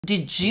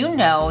Did you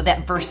know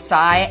that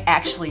Versailles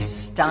actually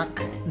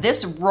stunk?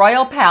 This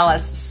royal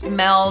palace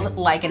smelled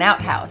like an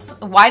outhouse.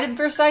 Why did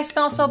Versailles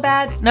smell so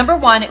bad? Number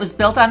one, it was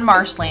built on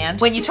marshland.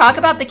 When you talk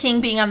about the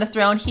king being on the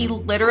throne, he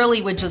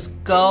literally would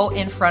just go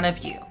in front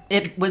of you.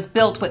 It was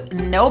built with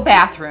no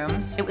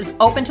bathrooms. It was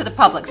open to the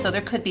public, so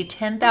there could be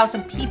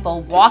 10,000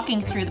 people walking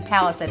through the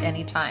palace at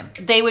any time.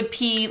 They would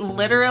pee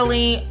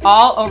literally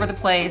all over the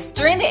place.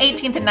 During the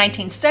 18th and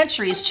 19th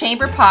centuries,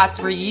 chamber pots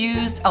were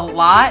used a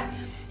lot,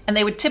 and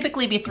they would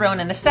typically be thrown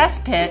in a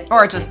cesspit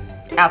or just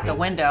out the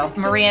window.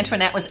 Marie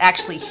Antoinette was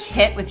actually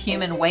hit with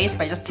human waste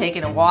by just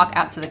taking a walk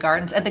out to the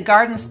gardens, and the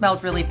gardens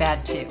smelled really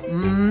bad too.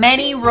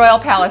 Many royal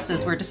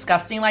palaces were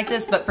disgusting like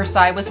this, but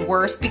Versailles was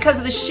worse. Because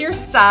of the sheer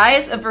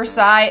size of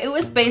Versailles, it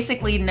was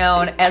basically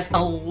known as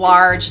a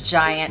large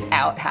giant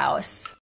outhouse.